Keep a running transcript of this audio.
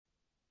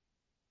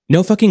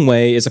No Fucking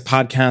Way is a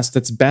podcast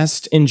that's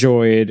best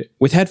enjoyed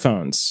with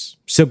headphones,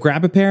 so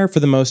grab a pair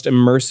for the most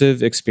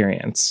immersive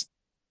experience.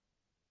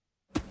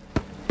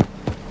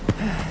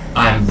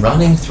 I'm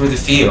running through the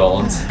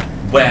field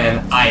when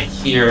I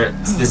hear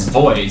this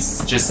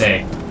voice just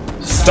say,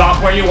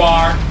 "Stop where you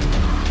are,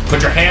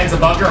 put your hands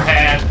above your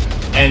head,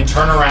 and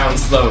turn around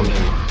slowly."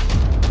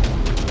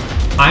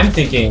 I'm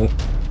thinking,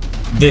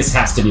 this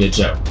has to be a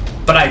joke.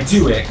 But I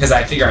do it because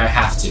I figure I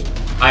have to.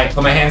 I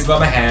put my hands above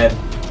my head,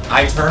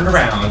 I turned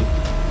around,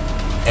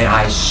 and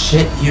I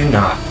shit you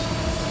not.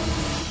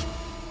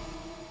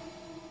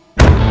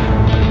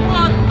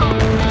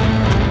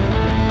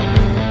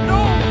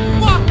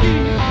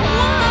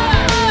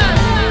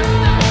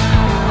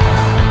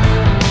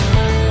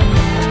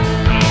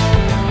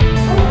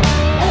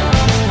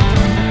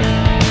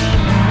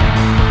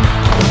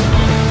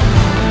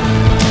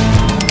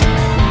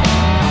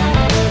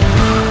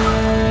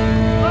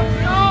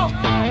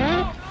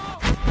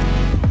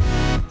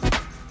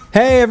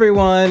 Hey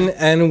everyone,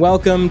 and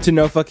welcome to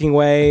No Fucking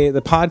Way,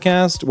 the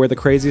podcast where the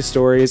crazy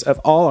stories of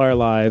all our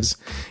lives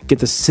get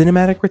the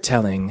cinematic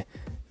retelling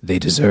they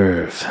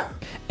deserve.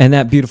 And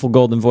that beautiful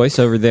golden voice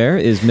over there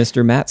is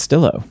Mr. Matt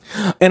Stillo.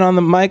 And on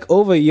the mic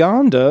over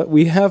yonder,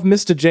 we have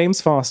Mr. James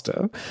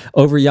Foster.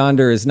 Over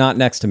yonder is not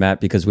next to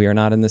Matt because we are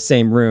not in the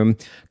same room.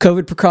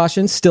 COVID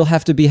precautions still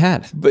have to be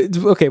had. But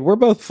okay, we're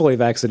both fully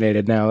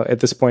vaccinated now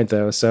at this point,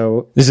 though,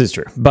 so... This is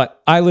true.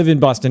 But I live in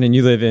Boston and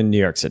you live in New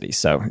York City,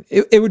 so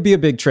it would be a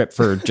big trip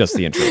for just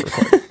the intro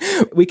recording.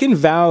 We can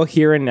vow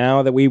here and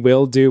now that we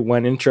will do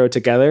one intro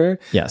together.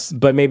 Yes.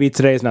 But maybe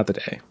today is not the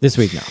day. This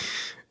week, no.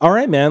 All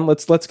right, man,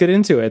 let's get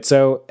into it.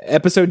 So,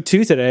 episode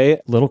 2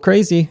 today. Little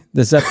crazy.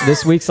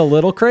 This week's a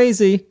little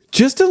crazy.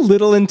 Just a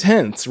little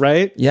intense,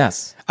 right?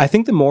 Yes. I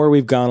think the more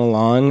we've gone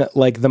along,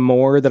 like the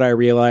more that I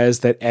realize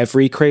that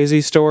every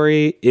crazy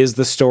story is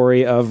the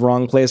story of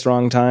wrong place,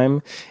 wrong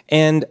time.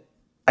 And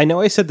I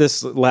know I said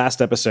this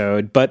last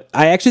episode, but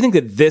I actually think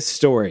that this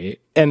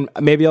story, and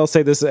maybe I'll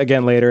say this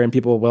again later and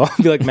people will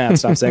be like, Matt,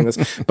 stop saying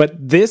this. But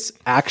this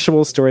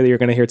actual story that you're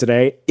going to hear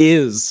today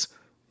is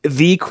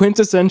the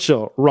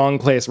quintessential wrong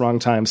place, wrong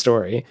time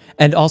story.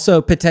 And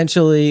also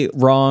potentially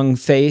wrong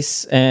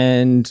face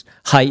and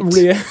height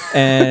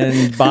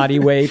and body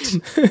weight.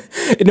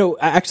 No,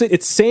 actually,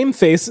 it's same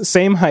face,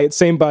 same height,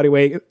 same body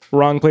weight,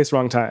 wrong place,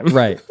 wrong time.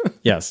 Right.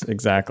 Yes,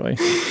 exactly.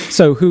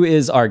 So who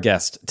is our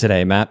guest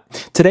today, Matt?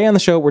 Today on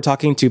the show, we're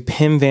talking to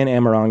Pim Van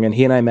Amerongen.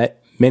 He and I met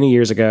many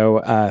years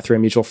ago through a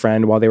mutual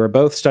friend while they were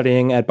both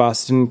studying at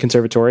Boston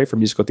Conservatory for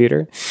Musical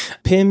Theater.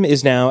 Pim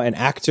is now an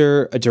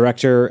actor, a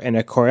director, and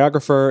a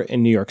choreographer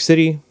in New York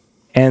City.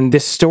 And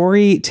this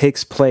story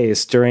takes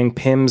place during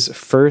Pim's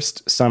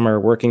first summer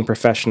working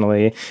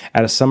professionally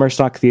at a summer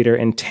stock theater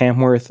in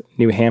Tamworth,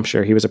 New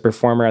Hampshire. He was a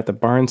performer at the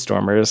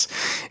Barnstormers.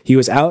 He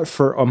was out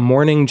for a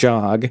morning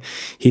jog.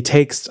 He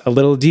takes a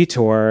little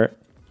detour,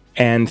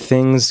 and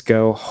things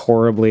go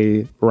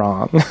horribly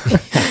wrong.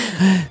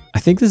 I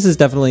think this is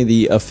definitely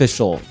the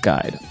official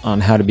guide on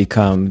how to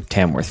become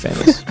Tamworth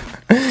famous.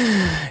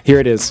 Here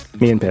it is,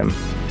 me and Pim.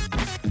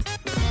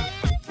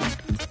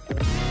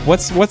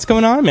 What's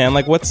going on, man?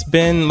 Like, what's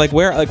been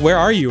where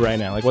are you right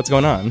now? Like, what's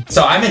going on?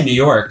 So I'm in New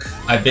York.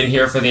 I've been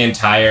here for the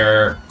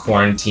entire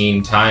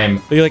quarantine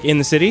time. Are you like in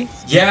the city?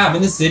 Yeah, I'm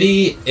in the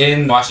city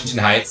in Washington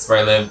Heights where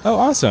I live. Oh,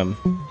 awesome.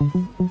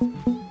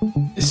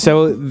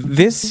 So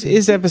this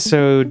is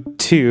episode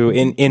 2.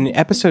 In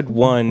episode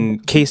 1,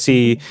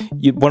 Casey,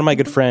 one of my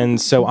good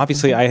friends, so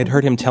obviously I had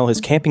heard him tell his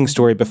camping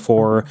story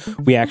before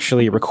we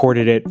actually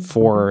recorded it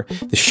for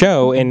the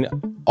show. And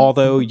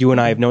although you and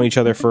I have known each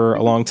other for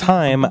a long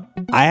time,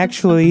 I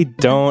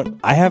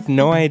have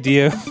no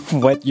idea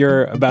what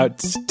you're about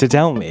to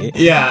tell me.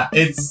 Yeah,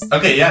 it's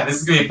okay. Yeah, this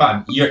is gonna be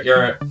fun.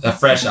 You're a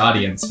fresh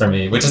audience for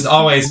me, which is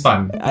always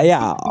fun.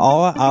 Yeah,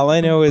 all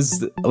I know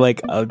is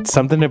like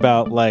something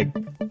about like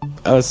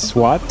a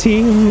SWAT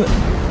team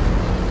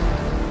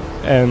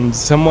and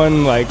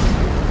someone like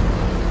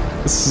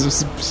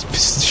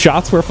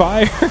shots were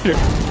fired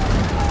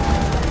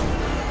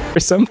or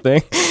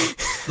something.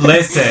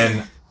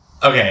 Listen,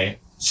 okay.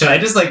 Should I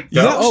just like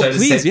go? Yeah,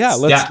 please,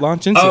 let's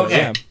launch into it.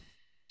 Yeah.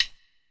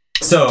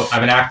 So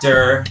I'm an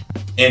actor.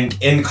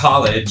 In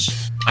college,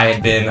 I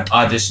had been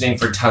auditioning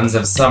for tons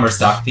of summer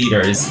stock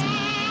theaters,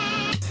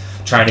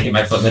 trying to get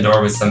my foot in the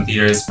door with some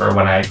theaters for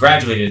when I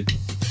graduated.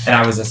 And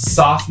I was a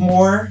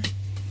sophomore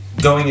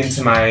going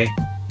into my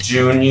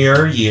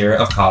junior year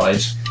of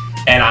college,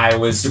 and I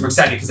was super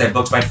excited because I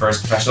booked my first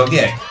professional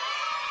gig.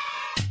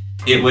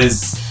 It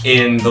was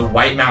in the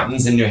White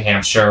Mountains in New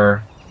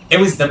Hampshire. It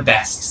was the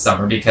best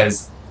summer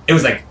because it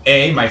was like,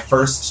 my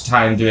first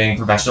time doing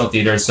professional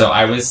theater, so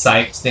I was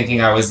psyched,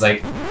 thinking I was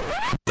like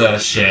the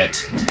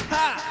shit.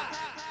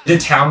 The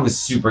town was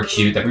super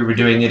cute that we were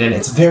doing it in.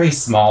 It's a very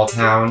small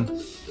town.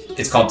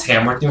 It's called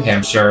Tamworth, New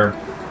Hampshire.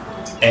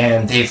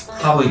 And they've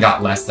probably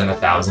got less than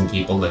 1,000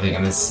 people living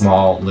in this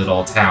small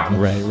little town.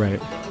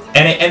 Right.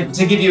 And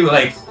to give you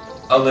like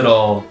a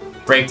little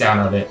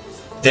breakdown of it,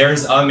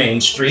 there's a main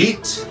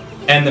street,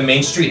 and the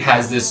main street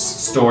has this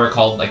store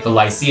called like the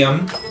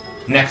Lyceum,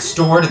 next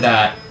door to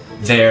that,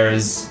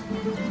 there's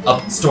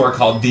a store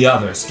called The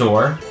Other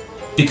Store,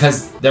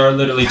 because there are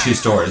literally 2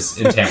 stores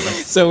in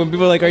Tamworth. So when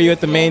people are like, are you at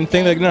the main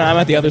thing? They're like, no, I'm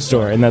at the other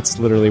store. And that's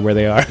literally where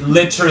they are.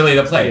 Literally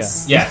the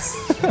place, yes.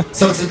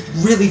 So it's a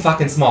really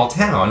fucking small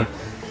town.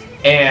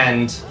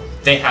 And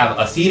they have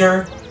a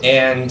theater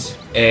and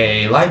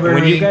a library.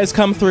 When you guys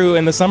come through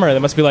in the summer, they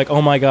must be like,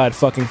 oh my god,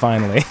 fucking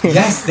finally.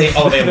 Yes, they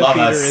love the us.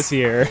 theater is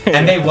here.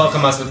 And they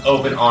welcome us with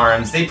open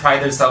arms. They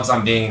pride themselves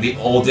on being the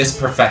oldest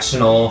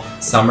professional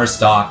summer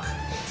stock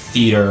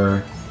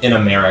theater in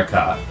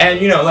America.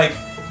 And, you know, like,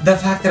 the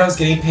fact that I was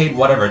getting paid,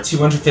 whatever,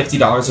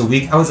 $250 a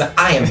week, I was like,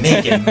 I am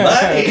making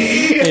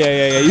money.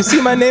 Yeah. You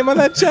see my name on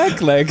that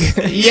check? Like,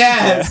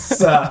 yes.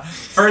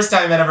 First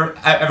time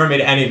I ever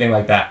made anything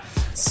like that.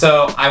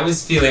 So I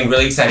was feeling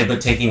really excited,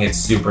 but taking it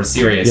super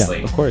seriously.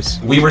 Yeah, of course.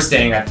 We were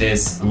staying at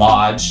this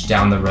lodge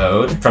down the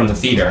road from the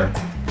theater.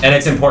 And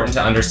it's important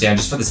to understand,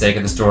 just for the sake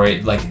of the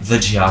story, like, the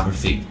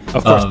geography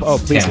of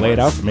course. Please Tamworth. lay it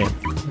out for me.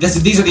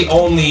 These are the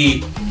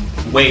only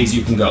ways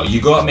you can go.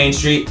 You go up Main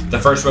Street, the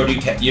first road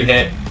you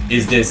hit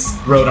is this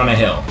road on a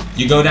hill.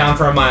 You go down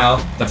for a mile,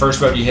 the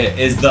first road you hit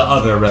is the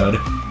other road.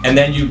 And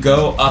then you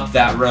go up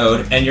that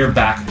road and you're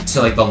back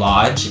to like the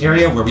lodge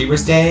area where we were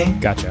staying.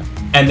 Gotcha.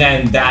 And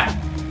then that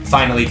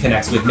finally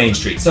connects with Main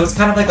Street. So it's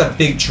kind of like a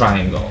big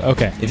triangle.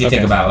 Okay. If you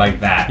think about it like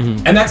that.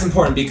 Mm-hmm. And that's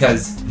important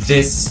because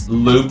this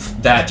loop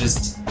that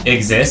just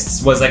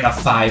exists was like a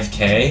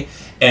 5K,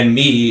 and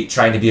me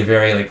trying to be a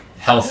very like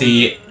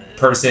healthy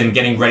person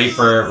getting ready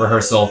for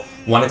rehearsal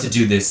wanted to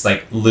do this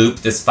like loop,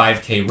 this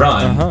 5K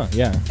run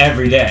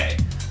every day.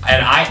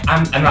 And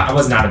I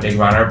was not a big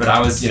runner, but I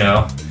was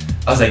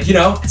like,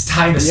 it's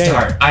time to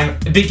start. I'm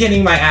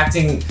beginning my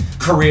acting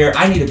career.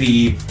 I need to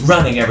be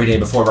running every day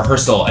before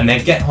rehearsal, and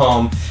then get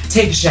home,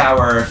 take a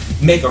shower,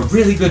 make a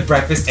really good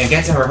breakfast, and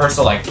get to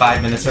rehearsal like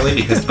 5 minutes early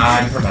because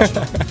I'm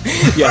professional.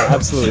 Yeah,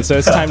 absolutely. So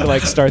it's time to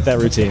like start that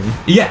routine.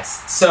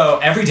 Yes. So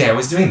every day I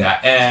was doing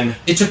that, and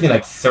it took me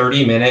like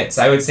 30 minutes,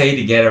 I would say,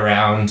 to get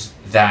around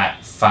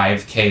that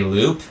 5K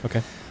loop.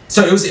 Okay.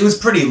 So it was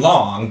pretty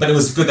long, but it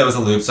was good that it was a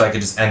loop so I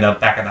could just end up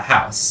back at the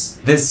house.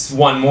 This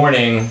one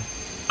morning,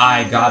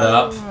 I got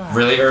up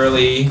really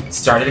early,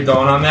 started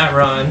going on that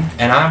run,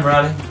 and I'm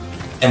running.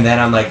 And then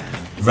I'm like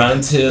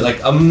running to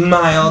like a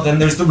mile, then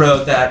there's the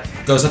road that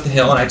goes up the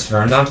hill, and I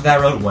turned onto that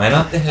road, went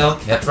up the hill,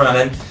 kept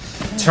running,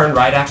 turned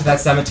right after that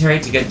cemetery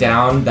to get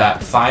down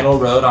that final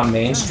road on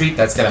Main Street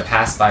that's gonna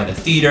pass by the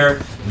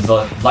theater,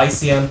 the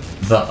Lyceum,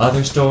 the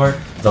other store,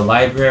 the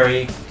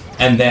library,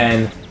 and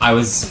then I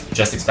was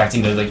just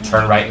expecting to like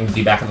turn right and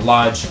be back at the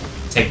lodge,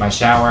 take my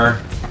shower,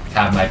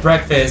 have my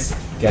breakfast,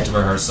 get to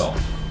rehearsal.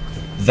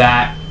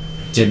 That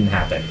didn't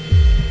happen.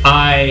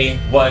 I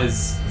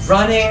was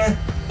running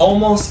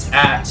almost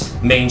at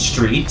Main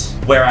Street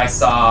where I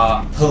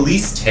saw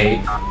police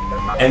tape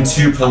and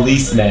 2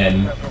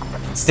 policemen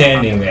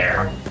standing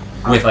there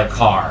with a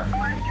car.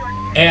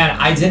 And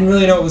I didn't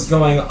really know what was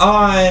going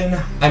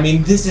on. I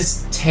mean, this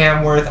is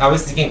Tamworth. I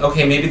was thinking,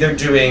 okay, maybe they're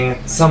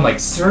doing some like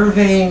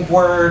surveying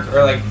work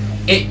or like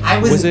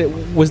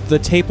Was the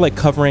tape like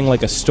covering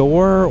like a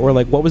store, or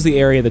like what was the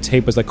area the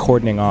tape was like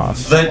cordoning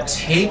off? The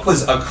tape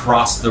was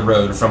across the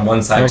road from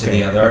one side to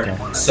the other,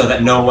 so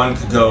that no one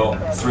could go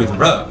through the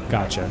road.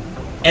 Gotcha.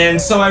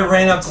 And so I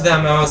ran up to them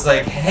and I was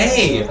like,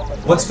 hey,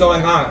 what's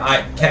going on?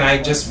 Can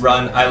I just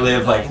run? I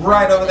live like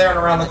right over there and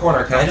around the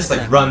corner. Can I just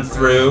like run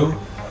through?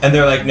 And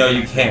they're like, no,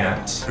 you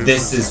can't.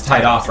 This is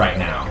tied off right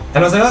now. And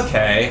I was like,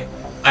 okay,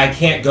 I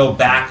can't go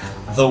back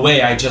the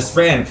way I just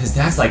ran because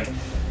that's like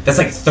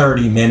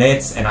 30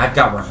 minutes, and I've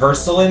got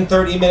rehearsal in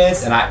 30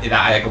 minutes, and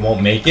I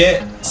won't make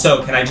it.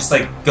 So can I just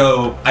like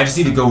go? I just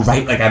need to go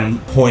right, like I'm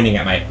pointing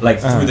at my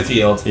through the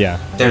field. Yeah.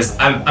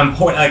 I'm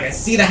pointing, like I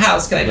see the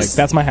house. Can I just?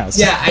 Like, that's my house.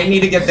 Yeah, I need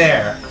to get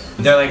there.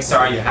 They're like,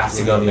 sorry, you have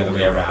to go the other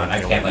way around. I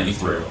can't let you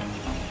through.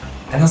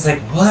 And I was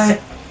like,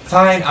 what?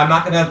 Fine, I'm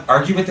not gonna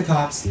argue with the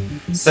cops.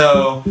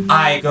 So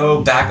I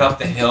go back up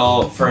the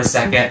hill for a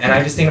second, and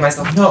I just think to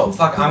myself, no,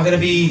 fuck, I'm gonna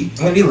be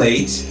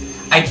late.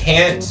 I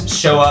can't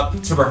show up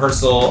to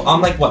rehearsal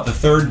on like the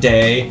 3rd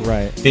day,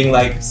 right? Being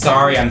like,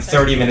 sorry, I'm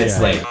 30 minutes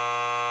late.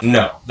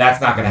 No, that's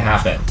not gonna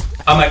happen.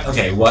 I'm like,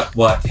 okay,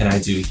 what can I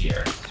do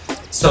here?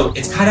 So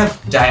it's kind of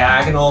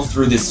diagonal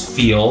through this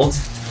field.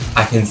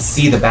 I can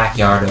see the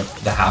backyard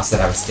of the house that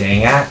I was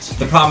staying at.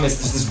 The problem is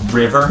there's this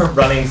river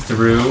running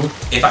through.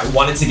 If I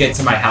wanted to get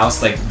to my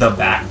house, like the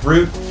back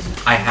route,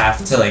 I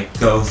have to like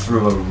go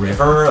through a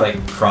river,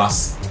 like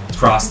cross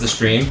the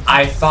stream.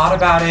 I thought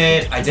about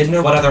it. I didn't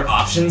know what other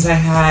options I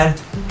had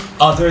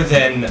other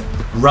than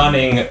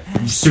running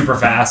super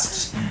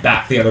fast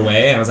back the other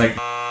way. And I was like,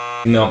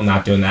 no, I'm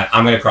not doing that.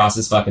 I'm gonna cross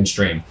this fucking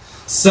stream.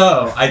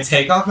 So I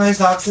take off my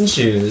socks and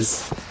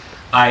shoes.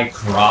 I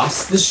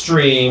cross the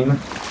stream.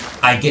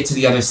 I get to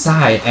the other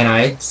side and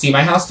I see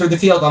my house through the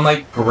field. I'm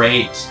like,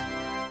 great.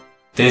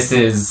 This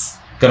is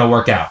gonna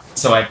work out.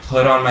 So I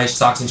put on my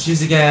socks and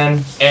shoes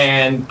again,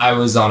 and I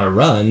was on a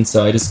run,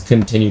 so I just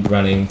continued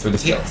running through the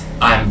field.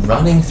 I'm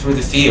running through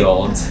the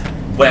field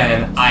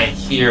when I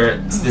hear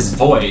this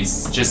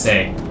voice just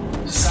say,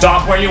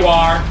 stop where you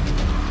are,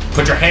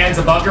 Put your hands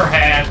above your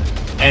head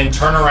and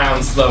turn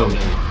around slowly.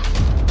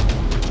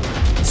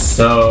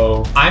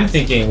 So I'm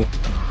thinking,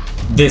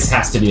 this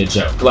has to be a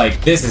joke.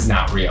 Like, this is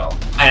not real.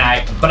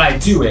 But I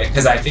do it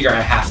because I figure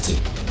I have to.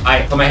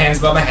 I put my hands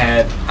above my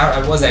head.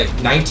 I was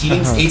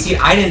 19, 18.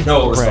 I didn't know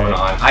what was going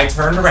on. I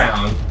turned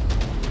around,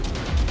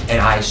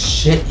 and I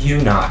shit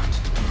you not,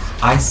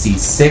 I see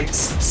 6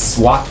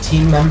 SWAT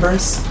team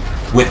members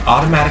with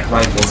automatic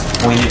rifles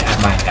pointed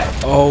at my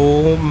head.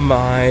 Oh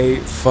my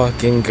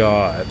fucking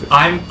God.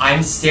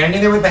 I'm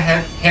standing there with my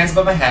hands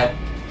above my head,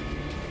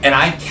 and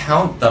I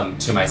count them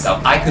to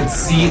myself. I could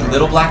see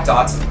little black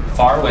dots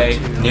far away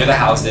near the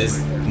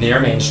houses, near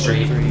Main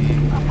Street,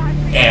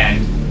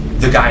 and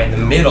the guy in the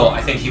middle,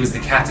 I think he was the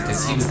captain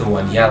because he was the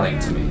one yelling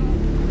to me.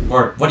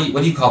 Or what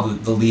do you call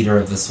the leader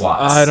of the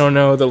SWATs? I don't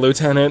know, the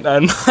lieutenant.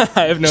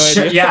 I have no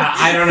idea. Yeah,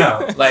 I don't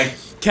know. Like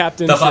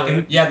captain. The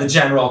fucking the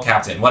general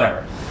captain,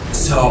 whatever.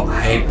 So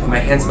I put my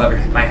hands above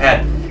my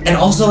head, and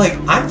also like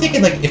I'm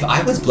thinking like if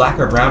I was black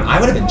or brown, I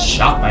would have been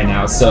shot by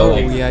now. So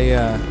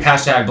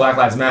hashtag Black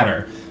Lives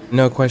Matter.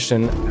 No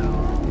question.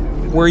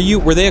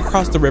 Were they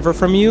across the river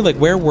from you? Like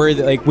where were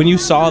they? Like when you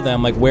saw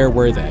them, like where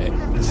were they?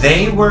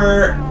 They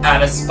were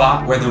at a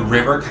spot where the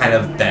river kind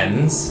of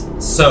bends,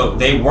 so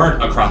they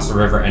weren't across the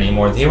river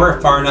anymore. They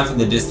were far enough in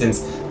the distance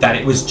that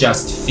it was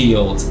just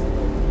field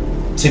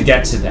to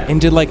get to them.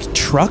 And did like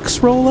trucks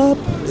roll up?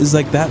 Is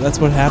like that's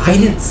what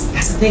happened?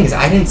 That's the thing is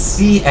I didn't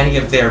see any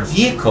of their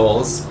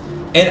vehicles,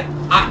 and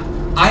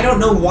I don't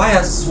know why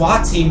a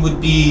SWAT team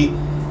would be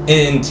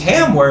in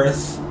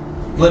Tamworth,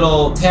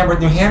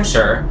 New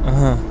Hampshire.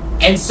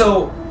 And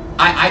so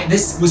I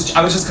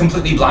was just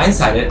completely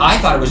blindsided. I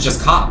thought it was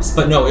just cops,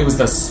 but no, it was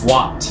the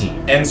SWAT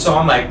team. And so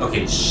I'm like,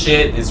 okay,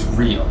 shit is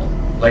real.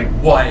 Like,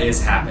 what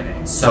is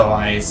happening? So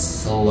I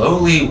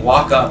slowly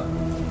walk up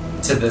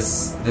to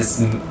this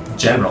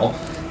general,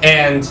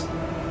 and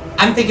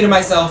I'm thinking to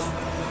myself,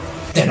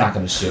 they're not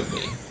gonna shoot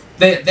me.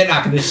 They're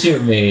not gonna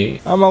shoot me.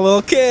 I'm a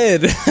little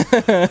kid.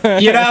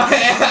 You know?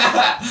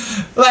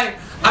 Like,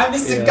 I'm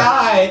just a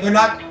guy.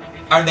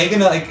 Are they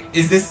gonna, like,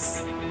 is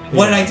this...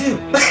 What did I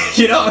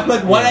do? You know, I'm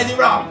like, what did I do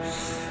wrong?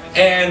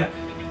 And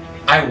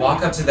I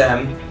walk up to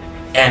them,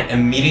 and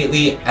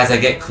immediately as I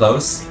get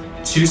close,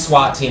 2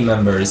 SWAT team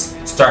members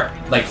start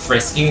like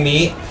frisking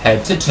me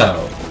head to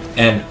toe.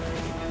 And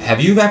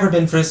have you ever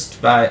been frisked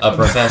by a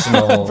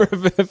professional?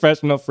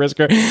 Professional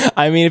frisker.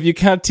 I mean, if you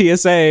count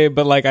TSA,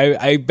 but like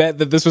I bet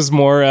that this was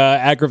more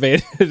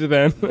aggravated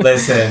than.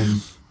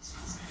 Listen.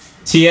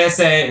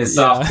 TSA is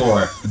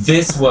softcore.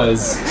 This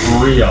was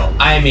real.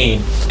 I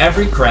mean,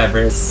 every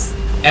crevice,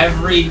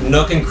 every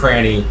nook and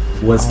cranny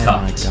was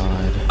cuffed. Oh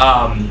my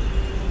God.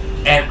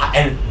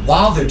 And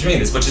while they're doing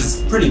this, which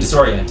is pretty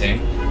disorienting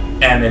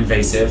and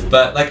invasive,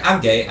 but like I'm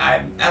gay,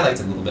 I liked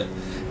it a little bit.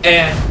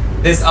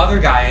 And this other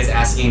guy is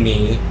asking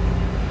me,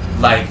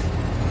 like,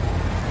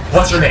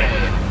 what's your name?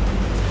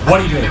 What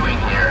are you doing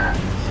here?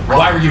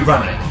 Why were you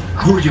running?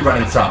 Who are you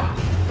running from?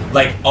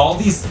 Like all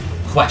these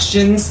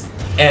questions,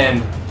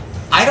 and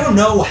I don't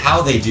know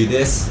how they do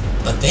this,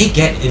 but they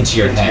get into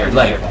your head.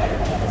 Like,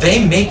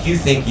 they make you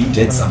think you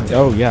did something.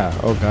 Oh, yeah.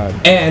 Oh, God.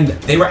 And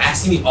they were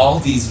asking me all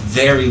these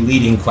very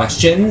leading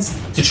questions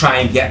to try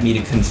and get me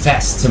to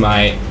confess to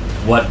I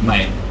don't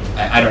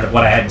know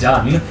what I had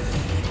done.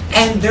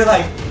 And they're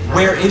like,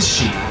 where is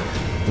she?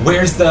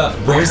 Where's the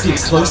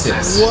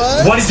explosives?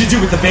 What did you do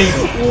with the baby?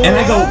 What? And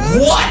I go,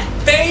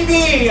 what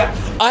baby?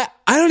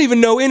 I don't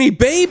even know any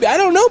baby. I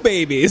don't know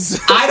babies.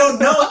 I don't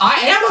know. I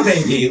am a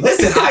baby.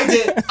 Listen,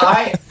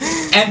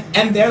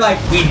 and they're like,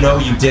 we know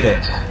you did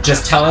it.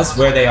 Just tell us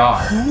where they are.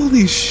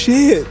 Holy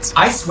shit.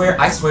 I swear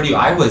to you,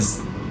 I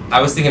was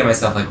thinking to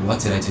myself, like,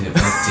 what did I do?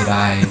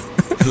 Like,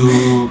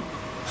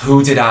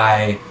 who did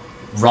I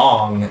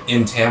wrong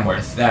in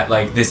Tamworth that,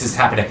 like, this is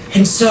happening?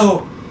 And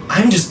so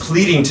I'm just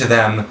pleading to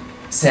them,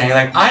 saying,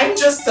 like, I'm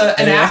just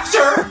an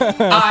actor.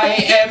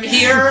 I am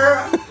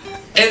here.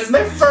 It's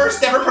my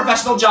first ever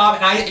professional job,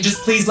 and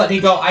please let me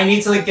go. I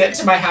need to, like, get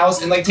to my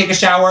house and, like, take a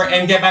shower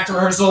and get back to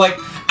rehearsal. Like,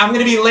 I'm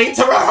gonna be late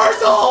to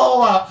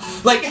rehearsal.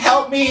 Like,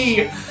 help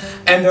me.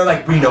 And they're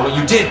like, we know what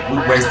you did.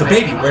 Where's the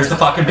baby? Where's the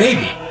fucking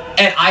baby?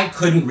 And I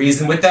couldn't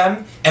reason with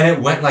them, and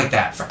it went like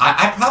that for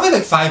I probably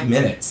like 5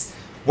 minutes,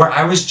 where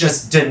I was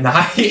just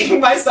denying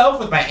myself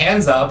with my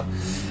hands up,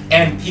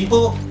 and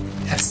people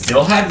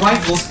still had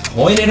rifles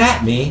pointed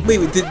at me. Wait,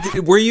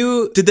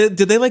 did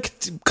they like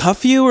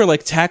cuff you or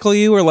like tackle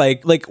you or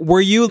like were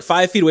you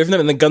 5 feet away from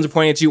them and the guns were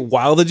pointing at you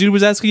while the dude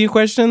was asking you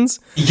questions?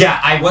 Yeah,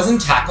 I wasn't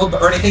tackled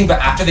or anything, but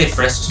after they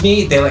frisked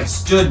me, they like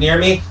stood near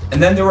me,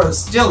 and then there were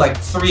still like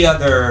 3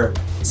 other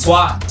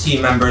SWAT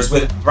team members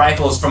with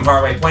rifles from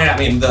far away pointing at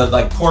me, and the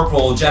like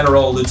corporal,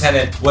 general,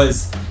 lieutenant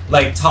was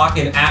like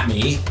talking at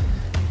me,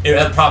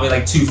 probably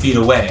like 2 feet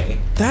away.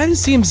 That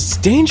seems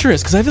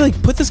dangerous, because I feel like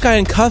put this guy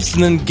in cuffs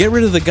and then get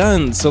rid of the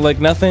guns, so like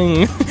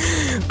nothing.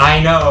 I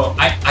know.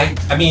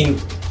 I mean,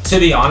 to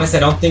be honest, I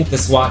don't think the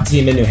SWAT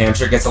team in New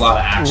Hampshire gets a lot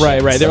of action.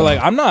 Right. So. They're like,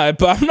 I'm not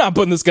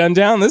putting this gun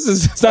down.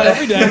 It's not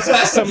every day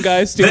some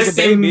guy steals a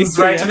baby. This seems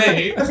right to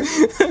me.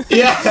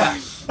 Yeah.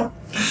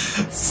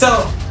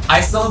 So I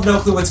still have no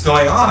clue what's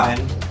going on.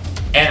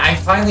 And I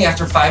finally,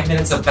 after 5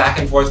 minutes of back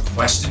and forth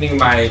questioning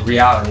my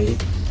reality,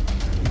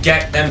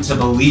 get them to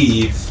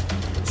believe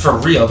for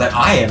real that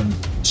I am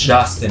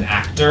just an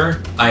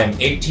actor. I am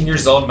 18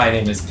 years old. My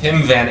name is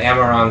Pim Van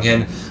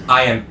Amerongen.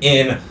 I am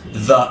in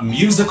the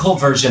musical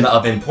version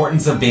of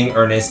Importance of Being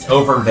Earnest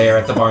over there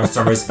at the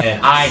Barnstormers,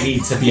 and I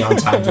need to be on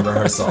time to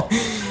rehearsal.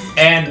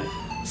 And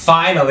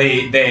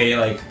finally, they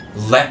like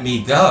let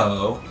me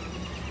go,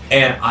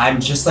 and I'm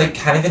just like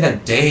kind of in a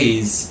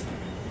daze,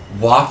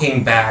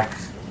 walking back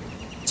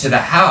to the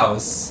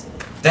house.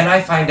 Then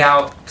I find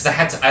out, because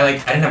I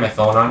didn't have my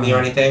phone on me or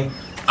anything.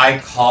 I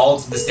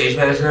called the stage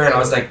manager and I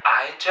was like,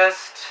 I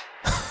just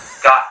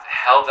got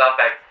held up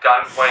at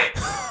gunpoint.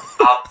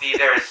 I'll be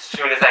there as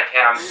soon as I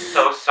can. I'm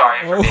so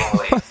sorry for being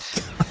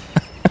late.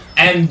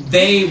 And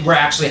they were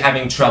actually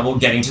having trouble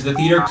getting to the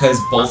theater because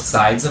both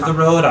sides of the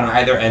road on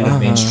either end of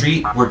Main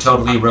Street were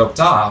totally roped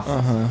off.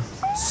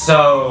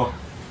 So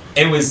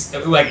it was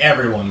like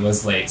everyone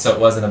was late, so it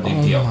wasn't a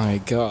big deal. Oh my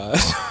god.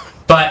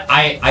 But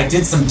I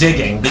did some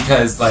digging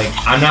because, like,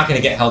 I'm not going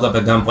to get held up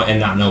at gunpoint and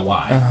not know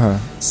why.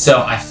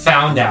 So I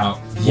found out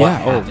what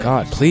happened. Oh,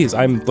 God, please.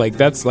 I'm, like,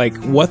 that's, like,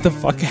 what the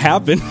fuck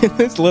happened in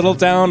this little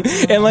town?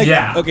 And, like,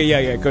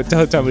 okay, go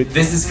tell me.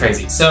 This is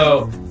crazy.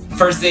 So,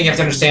 first thing you have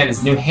to understand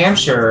is New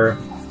Hampshire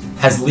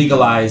has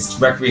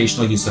legalized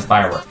recreational use of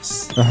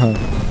fireworks.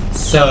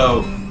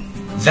 So,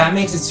 that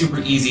makes it super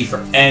easy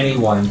for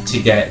anyone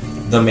to get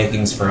the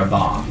makings for a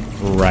bomb.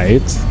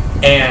 Right.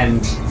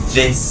 And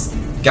this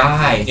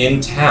guy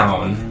in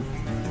town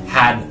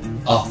had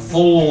a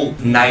full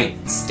night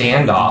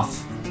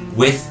standoff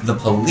with the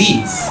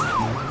police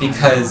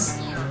because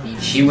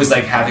he was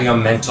like having a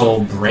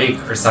mental break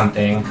or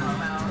something,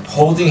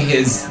 holding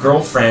his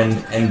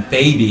girlfriend and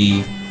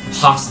baby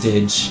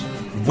hostage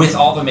with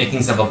all the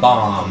makings of a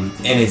bomb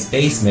in his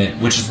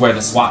basement, which is where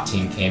the SWAT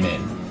team came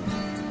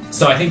in.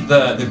 So I think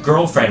the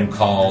girlfriend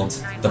called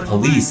the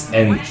police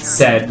and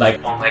said, like,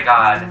 oh my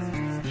god,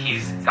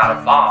 he's got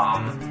a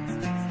bomb.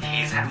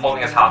 He's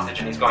holding us hostage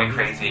and he's going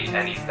crazy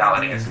and he's not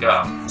letting us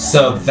go.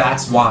 So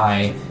that's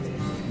why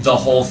the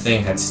whole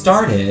thing had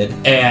started.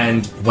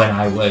 And when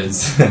I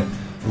was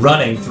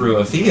running through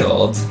a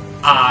field,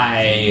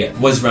 I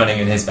was running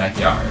in his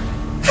backyard.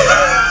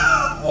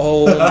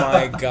 Oh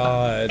my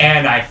god.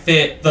 And I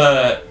fit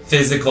the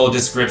physical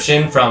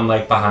description from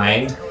like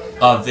behind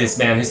of this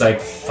man who's like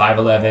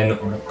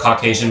 5'11",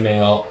 Caucasian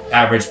male,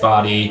 average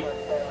body,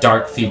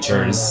 dark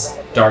features,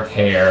 dark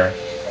hair.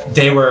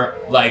 They were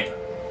like,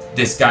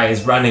 this guy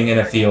is running in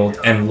a field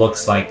and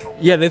looks like...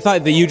 Yeah, they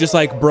thought that you just,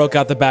 like, broke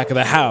out the back of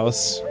the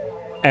house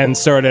and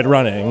started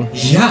running.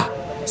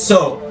 Yeah.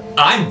 So,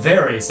 I'm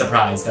very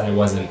surprised that I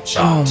wasn't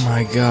shot. Oh,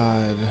 my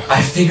God.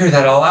 I figured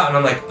that all out, and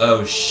I'm like,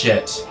 oh,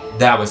 shit.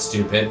 That was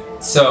stupid.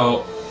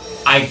 So,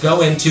 I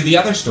go into the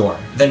other store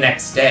the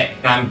next day,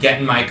 and I'm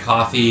getting my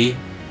coffee,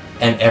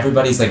 and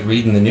everybody's, like,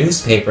 reading the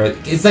newspaper.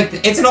 It's like,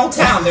 it's an old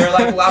town. There are,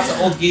 like, lots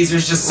of old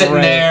geezers just sitting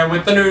there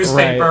with the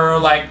newspaper,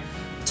 like...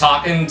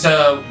 talking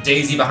to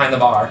Daisy behind the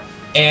bar,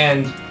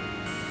 and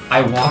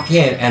I walk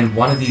in, and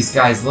one of these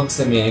guys looks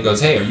at me and he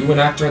goes, hey, are you an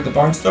actor at the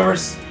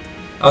Barnstormers?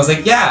 I was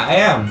like, yeah, I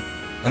am.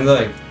 And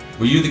they're like,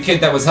 were you the kid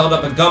that was held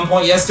up at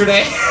gunpoint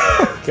yesterday?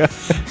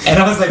 And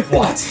I was like,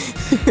 what?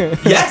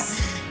 Yes.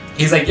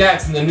 He's like, yeah,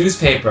 it's in the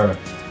newspaper.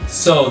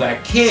 So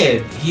that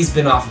kid, he's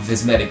been off of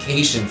his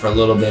medication for a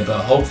little bit,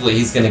 but hopefully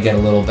he's going to get a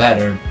little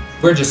better.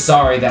 We're just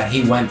sorry that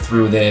he went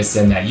through this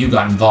and that you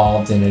got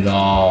involved in it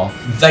all.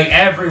 Like,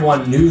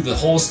 everyone knew the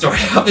whole story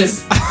of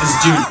this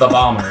dude, the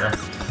bomber,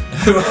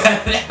 who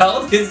had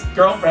held his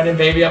girlfriend and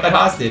baby up at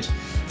hostage,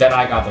 that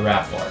I got the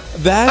rap for.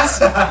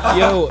 That's,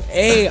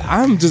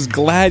 I'm just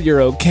glad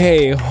you're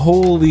okay.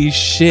 Holy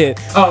shit.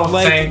 Oh,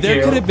 like, thank there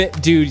you. could have been,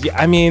 dude,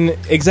 I mean,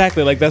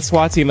 exactly, like, that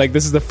SWAT team, like,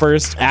 this is the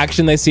first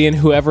action they see in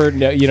whoever,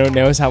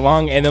 knows how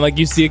long, and then, like,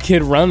 you see a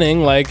kid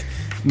running, like,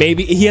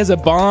 maybe he has a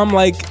bomb,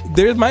 like,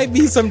 there might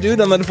be some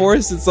dude on the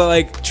force that's,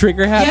 like,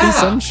 trigger happy,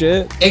 some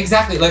shit.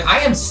 Exactly. Like, I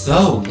am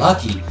so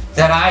lucky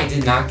that I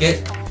did not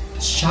get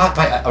shot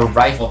by a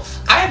rifle.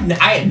 I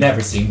had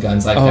never seen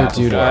guns like that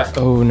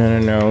before.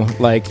 No.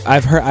 Like,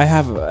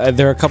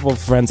 there are a couple of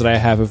friends that I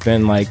have who've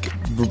been, like,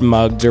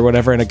 mugged or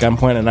whatever in a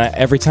gunpoint, and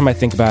every time I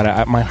think about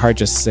it, my heart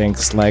just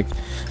sinks. Like,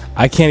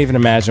 I can't even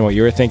imagine what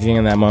you were thinking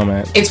in that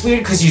moment. It's weird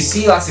because you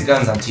see lots of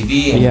guns on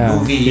TV and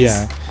movies.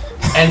 Yeah.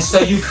 And so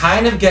you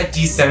kind of get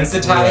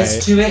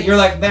desensitized to it. You're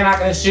like, they're not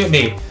going to shoot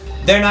me.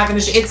 They're not going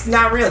to shoot. It's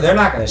not real. They're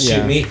not going to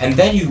shoot me. And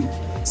then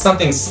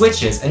something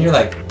switches and you're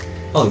like,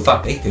 holy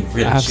fuck, they could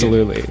really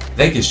shoot me.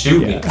 They could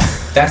shoot me.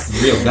 That's the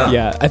real gun.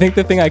 Yeah, I think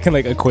the thing I can,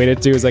 like, equate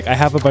it to is, like, I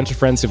have a bunch of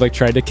friends who've, like,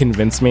 tried to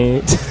convince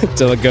me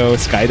to like, go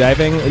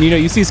skydiving. And,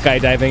 you see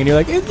skydiving and you're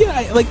like,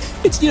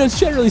 it's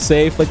generally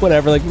safe, like,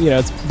 whatever, like,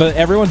 but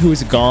everyone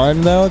who's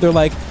gone, though, they're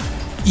like,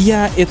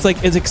 yeah, it's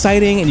like, it's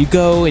exciting, and you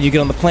go and you get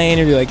on the plane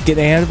and you're like, get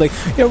amped, like,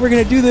 we're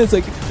gonna do this,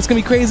 like, it's gonna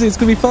be crazy, it's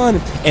gonna be fun.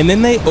 And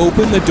then they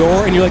open the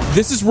door and you're like,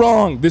 this is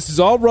wrong, this is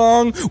all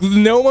wrong,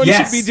 no one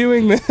should be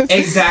doing this.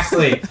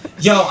 Exactly.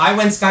 Yo, I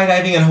went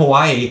skydiving in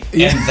Hawaii,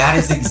 and that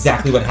is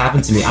exactly what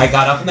happened to me. I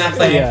got up in that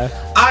plane.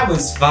 Yeah. I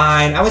was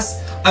fine. I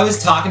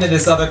was talking to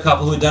this other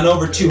couple who'd done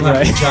over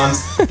 200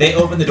 jumps. They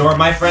opened the door.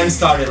 My friends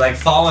started like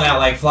falling out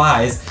like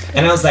flies,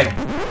 and I was like,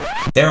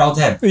 they're all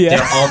dead. Yeah.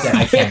 They're all dead.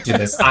 I can't do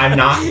this. I'm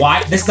not.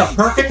 Why? This is a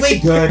perfectly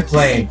good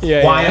plane.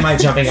 Why am I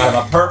jumping out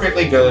of a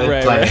perfectly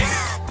good plane?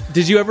 Right.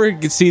 Did you ever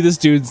see this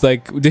dude's,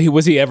 like,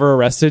 was he ever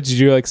arrested? Did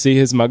you, like, see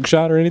his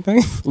mugshot or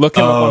anything? Look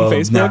him up on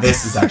Facebook? No,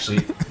 this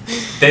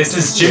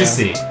is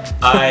juicy. Yeah.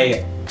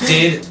 I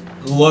did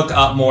look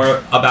up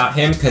more about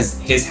him because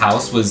his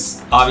house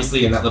was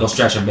obviously in that little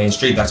stretch of Main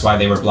Street. That's why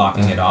they were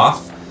blocking it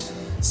off.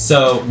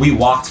 So we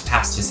walked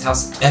past his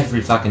house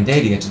every fucking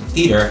day to get to the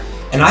theater.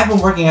 And I've been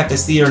working at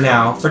this theater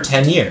now for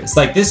 10 years.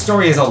 Like, this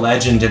story is a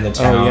legend in the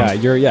town. Oh,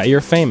 yeah, you're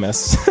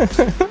famous.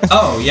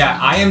 Oh, yeah,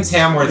 I am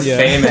Tamworth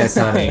Famous,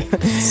 honey.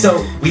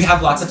 So we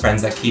have lots of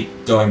friends that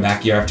keep going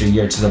back year after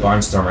year to the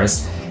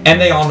Barnstormers, and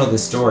they all know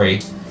this story.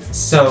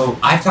 So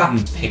I've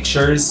gotten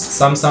pictures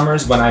some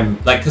summers when I'm,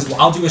 like, because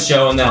I'll do a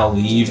show and then I'll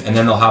leave, and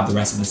then they'll have the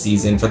rest of the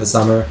season for the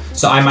summer.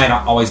 So I might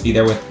not always be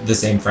there with the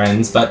same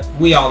friends, but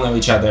we all know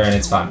each other, and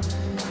it's fun.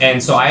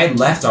 And so I had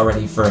left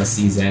already for a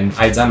season.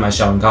 I had done my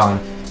show and gone.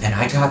 And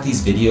I got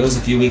these videos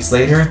a few weeks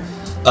later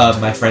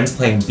of my friends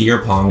playing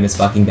beer pong in his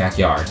fucking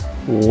backyard.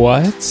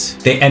 What?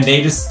 They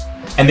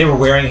were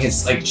wearing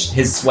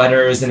his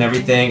sweaters and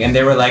everything, and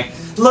they were like,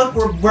 "Look,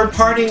 we're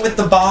partying with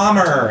the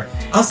bomber."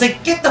 I was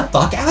like, "Get the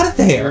fuck out of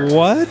there!"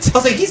 What? I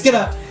was like, "He's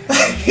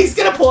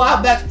gonna pull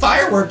out that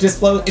firework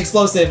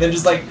explosive and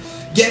just like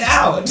get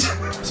out."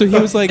 So he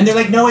was like, and they're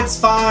like, "No, it's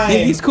fine.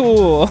 Yeah, he's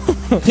cool.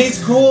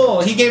 He's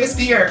cool. He gave us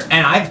beer."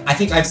 And I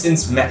think I've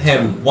since met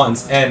him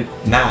once, and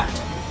Matt.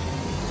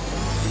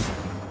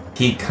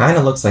 He kind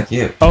of looks like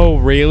you. Oh,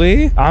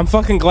 really? I'm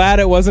fucking glad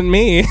it wasn't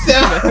me on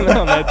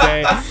that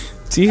day.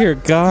 Dear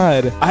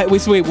God.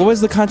 Wait, what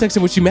was the context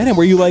in which you met him?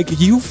 Were you like,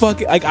 you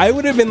fucking... Like, I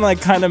would have been, like,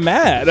 kind of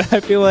mad.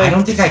 I feel like... I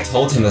don't think I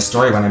told him the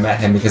story when I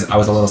met him because I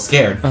was a little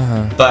scared.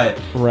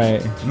 But...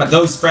 Right.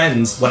 Those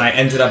friends, when I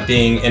ended up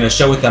being in a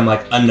show with them,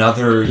 like,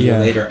 another year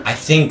later, I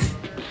think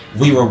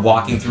we were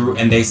walking through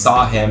and they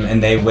saw him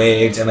and they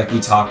waved and, like, we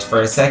talked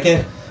for a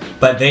second.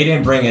 But they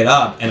didn't bring it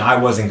up, and I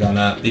wasn't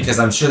gonna, because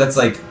I'm sure that's,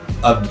 like,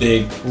 a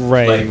big,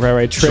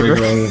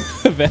 triggering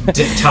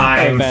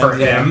time for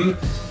him.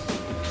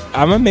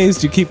 I'm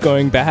amazed you keep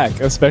going back,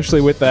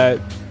 especially with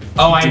that.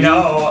 Oh, I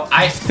know.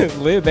 I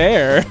live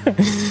there.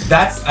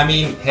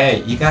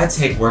 Hey, you gotta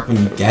take work when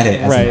you get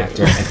it as an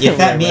actor. And if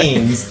that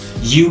means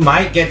you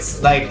might get,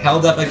 like,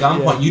 held up at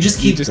gunpoint, you just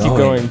keep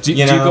going. Do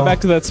you go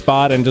back to that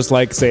spot and just,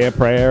 like, say a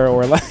prayer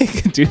or,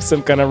 like, do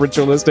some kind of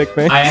ritualistic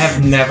thing? I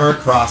have never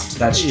crossed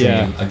that stream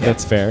again.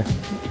 That's fair.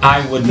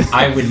 I would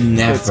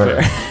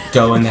never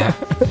go in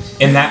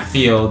that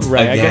field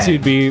again. I guess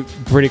you'd be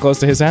pretty close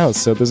to his house,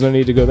 so there's no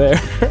need to go there.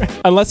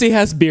 Unless he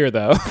has beer,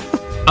 though.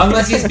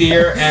 Unless he has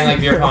beer and, like,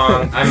 beer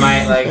pong, I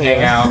might, like,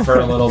 hang out for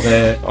a little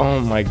bit.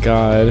 Oh, my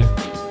God.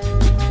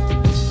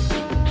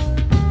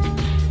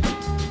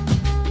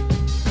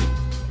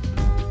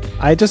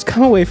 I just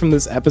come away from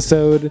this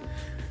episode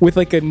with,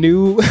 like, a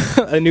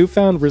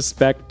newfound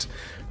respect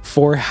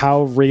for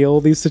how real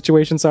these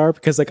situations are,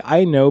 because, like,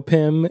 I know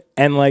Pim,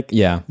 and, like,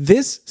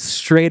 this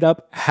straight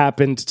up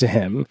happened to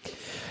him.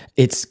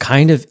 It's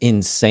kind of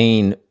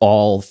insane,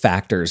 all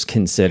factors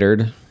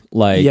considered.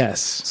 Like,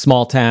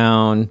 small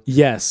town,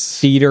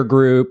 theater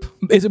group.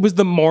 It was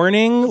the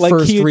morning, like,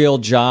 first real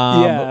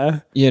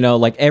job. You know,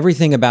 like,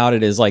 everything about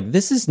it is like,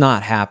 this is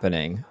not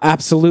happening.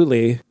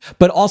 Absolutely.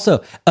 But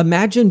also,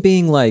 imagine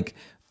being like,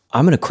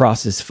 I'm going to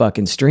cross this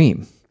fucking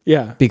stream.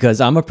 Yeah. Because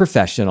I'm a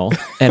professional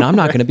and I'm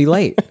not going to be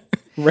late.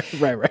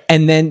 Right.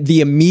 And then the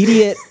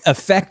immediate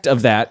effect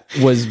of that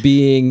was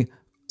being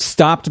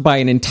stopped by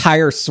an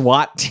entire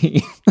SWAT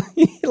team.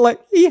 Like,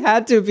 he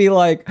had to be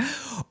like,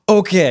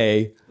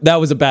 okay, that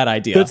was a bad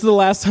idea. That's the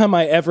last time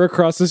I ever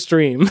crossed the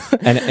stream.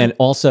 and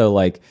also,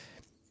 like,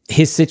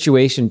 his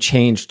situation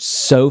changed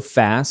so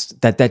fast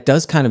that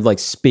does kind of, like,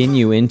 spin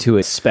you into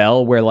a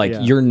spell where, like,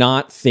 you're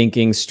not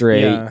thinking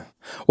straight. Yeah.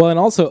 Well, and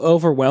also,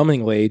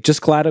 overwhelmingly,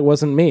 just glad it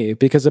wasn't me,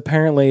 because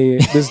apparently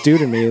this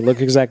dude and me look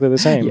exactly the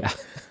same. Yeah.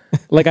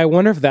 Like, I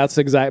wonder if that's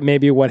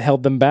maybe what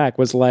held them back,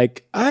 was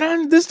like,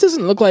 this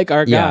doesn't look like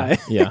our guy.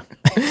 Yeah.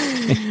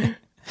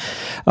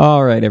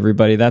 All right,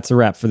 everybody, that's a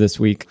wrap for this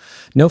week.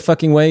 No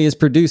Fucking Way is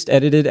produced,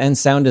 edited, and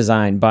sound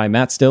designed by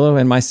Matt Stillo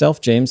and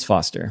myself, James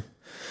Foster.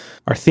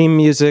 Our theme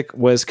music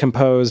was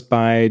composed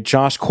by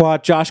Josh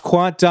Quat,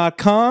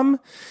 joshquat.com.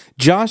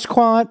 Josh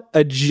Quat,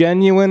 a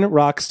genuine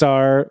rock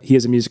star. He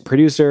is a music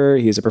producer.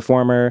 He is a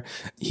performer.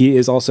 He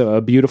is also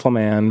a beautiful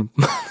man.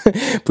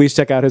 Please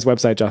check out his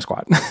website, Josh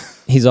Quat.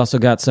 He's also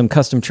got some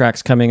custom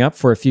tracks coming up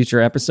for a future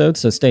episode,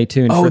 so stay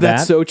tuned for that. Oh,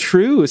 that's so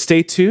true.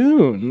 Stay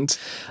tuned.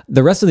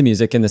 The rest of the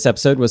music in this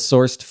episode was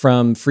sourced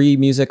from Free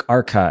Music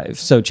Archive,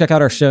 so check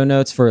out our show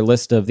notes for a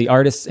list of the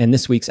artists in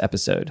this week's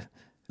episode.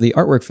 The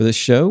artwork for this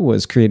show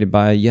was created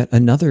by yet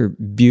another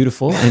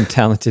beautiful and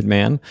talented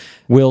man,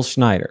 Will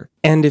Schneider.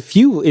 And if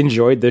you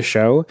enjoyed this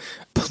show,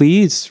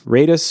 please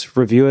rate us,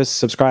 review us,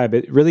 subscribe.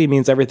 It really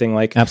means everything.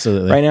 Like,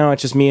 absolutely. Right now,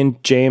 it's just me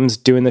and James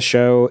doing the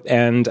show,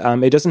 and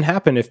it doesn't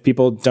happen if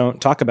people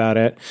don't talk about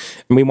it.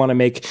 And we want to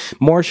make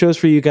more shows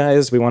for you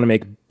guys. We want to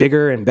make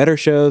bigger and better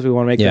shows. We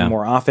want to make them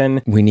more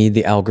often. We need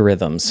the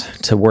algorithms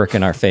to work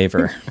in our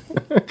favor.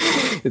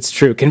 It's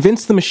true.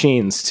 Convince the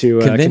machines to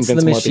convince the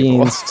more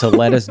machines to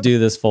let us do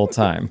this full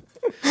time.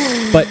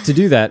 But to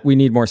do that, we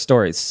need more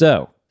stories.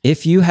 So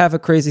if you have a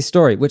crazy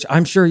story, which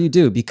I'm sure you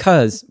do,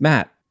 because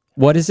Matt,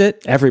 what is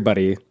it?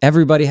 Everybody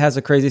has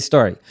a crazy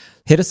story.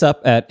 Hit us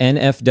up at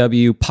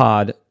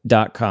nfwpod.com.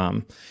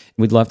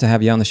 We'd love to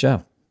have you on the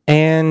show.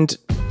 And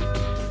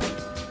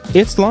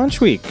it's launch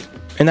week.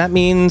 And that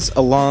means,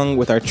 along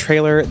with our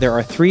trailer, there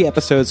are 3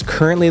 episodes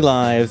currently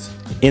live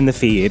in the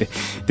feed.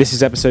 This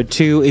is episode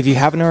 2. If you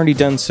haven't already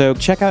done so,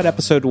 check out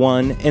episode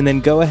 1, and then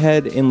go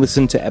ahead and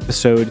listen to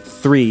episode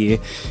 3,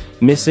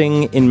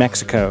 Missing in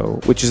Mexico,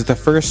 which is the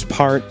first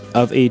part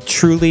of a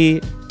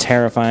truly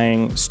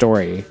terrifying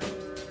story.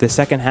 The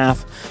second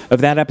half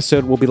of that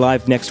episode will be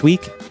live next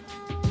week.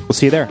 We'll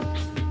see you there.